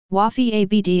Wafiy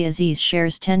Abd Aziz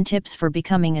shares 10 tips for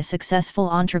becoming a successful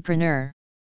entrepreneur.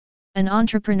 An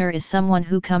entrepreneur is someone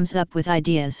who comes up with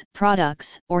ideas,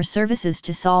 products, or services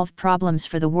to solve problems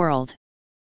for the world.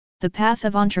 The path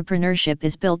of entrepreneurship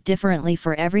is built differently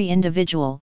for every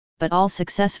individual, but all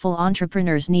successful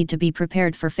entrepreneurs need to be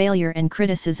prepared for failure and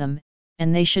criticism,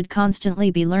 and they should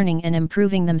constantly be learning and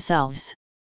improving themselves.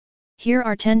 Here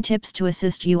are 10 tips to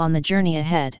assist you on the journey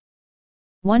ahead.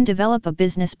 1. Develop a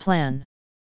business plan.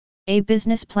 A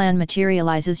business plan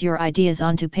materializes your ideas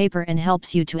onto paper and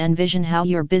helps you to envision how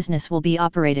your business will be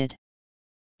operated.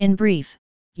 In brief,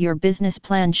 your business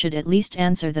plan should at least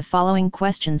answer the following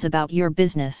questions about your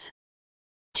business.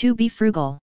 2. Be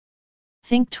frugal.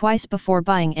 Think twice before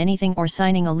buying anything or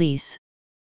signing a lease.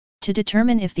 To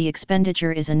determine if the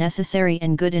expenditure is a necessary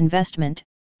and good investment,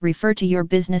 refer to your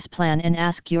business plan and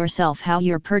ask yourself how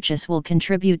your purchase will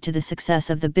contribute to the success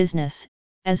of the business,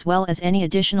 as well as any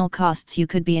additional costs you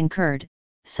could be incurred,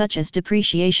 such as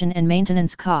depreciation and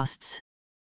maintenance costs.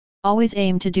 Always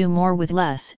aim to do more with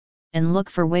less, and look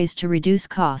for ways to reduce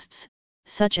costs,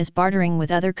 such as bartering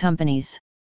with other companies.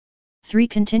 3.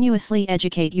 Continuously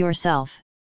educate yourself.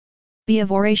 Be a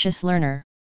voracious learner.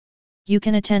 You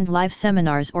can attend live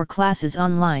seminars or classes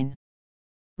online.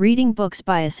 Reading books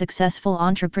by a successful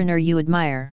entrepreneur you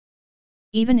admire.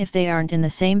 Even if they aren't in the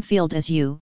same field as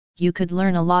you could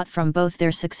learn a lot from both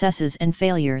their successes and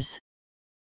failures.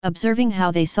 Observing how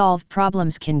they solve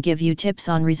problems can give you tips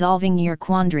on resolving your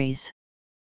quandaries.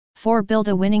 4. Build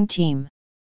a winning team.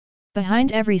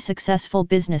 Behind every successful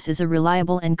business is a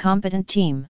reliable and competent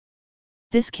team.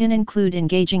 This can include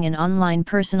engaging an online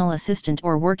personal assistant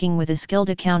or working with a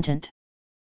skilled accountant.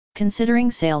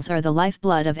 Considering sales are the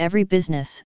lifeblood of every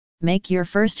business, make your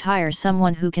first hire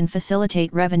someone who can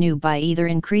facilitate revenue by either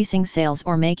increasing sales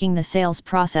or making the sales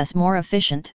process more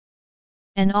efficient.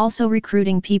 And also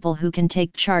recruiting people who can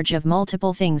take charge of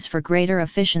multiple things for greater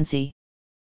efficiency.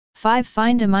 5.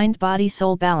 Find a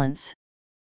mind-body-soul balance.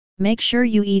 Make sure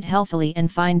you eat healthily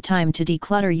and find time to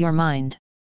declutter your mind.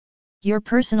 Your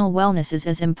personal wellness is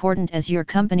as important as your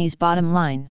company's bottom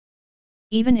line.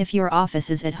 Even if your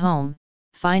office is at home,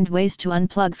 find ways to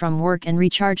unplug from work and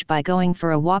recharge by going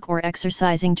for a walk or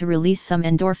exercising to release some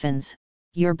endorphins,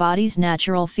 your body's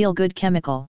natural feel-good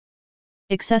chemical.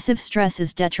 Excessive stress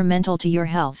is detrimental to your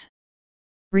health.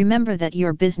 Remember that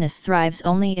your business thrives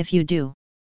only if you do.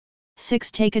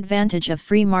 6. Take advantage of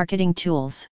free marketing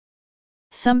tools.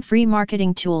 Some free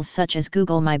marketing tools such as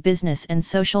Google My Business and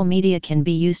social media can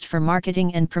be used for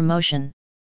marketing and promotion.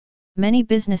 Many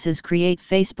businesses create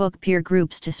Facebook peer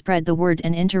groups to spread the word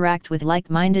and interact with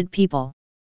like-minded people.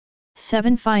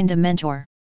 7. Find a mentor.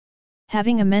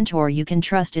 Having a mentor you can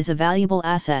trust is a valuable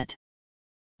asset.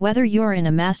 Whether you're in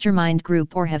a mastermind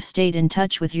group or have stayed in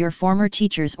touch with your former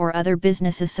teachers or other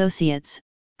business associates,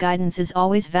 guidance is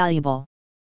always valuable.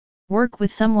 Work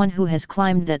with someone who has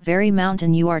climbed that very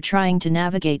mountain you are trying to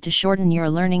navigate to shorten your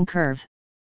learning curve.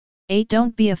 8.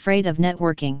 Don't be afraid of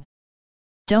networking.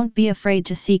 Don't be afraid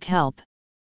to seek help.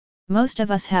 Most of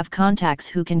us have contacts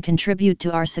who can contribute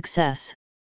to our success.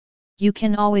 You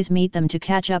can always meet them to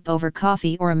catch up over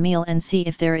coffee or a meal and see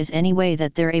if there is any way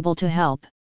that they're able to help.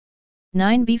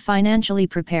 9. Be financially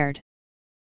prepared.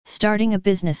 Starting a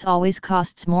business always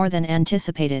costs more than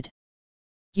anticipated.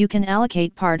 You can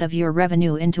allocate part of your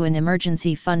revenue into an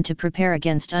emergency fund to prepare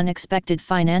against unexpected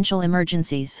financial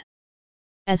emergencies.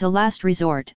 As a last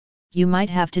resort, you might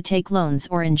have to take loans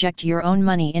or inject your own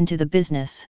money into the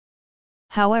business.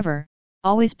 However,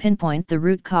 always pinpoint the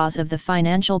root cause of the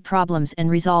financial problems and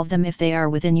resolve them if they are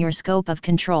within your scope of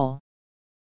control.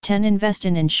 10. Invest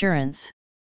in insurance.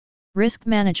 Risk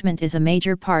management is a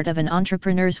major part of an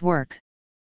entrepreneur's work.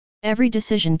 Every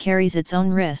decision carries its own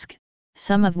risk,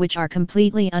 some of which are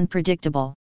completely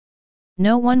unpredictable.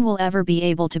 No one will ever be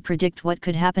able to predict what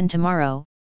could happen tomorrow,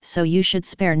 so you should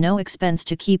spare no expense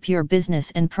to keep your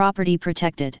business and property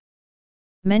protected.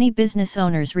 Many business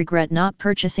owners regret not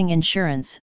purchasing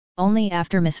insurance, only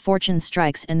after misfortune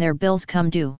strikes and their bills come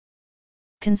due.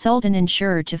 Consult an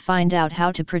insurer to find out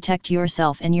how to protect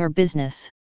yourself and your business.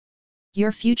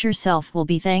 Your future self will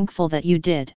be thankful that you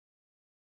did.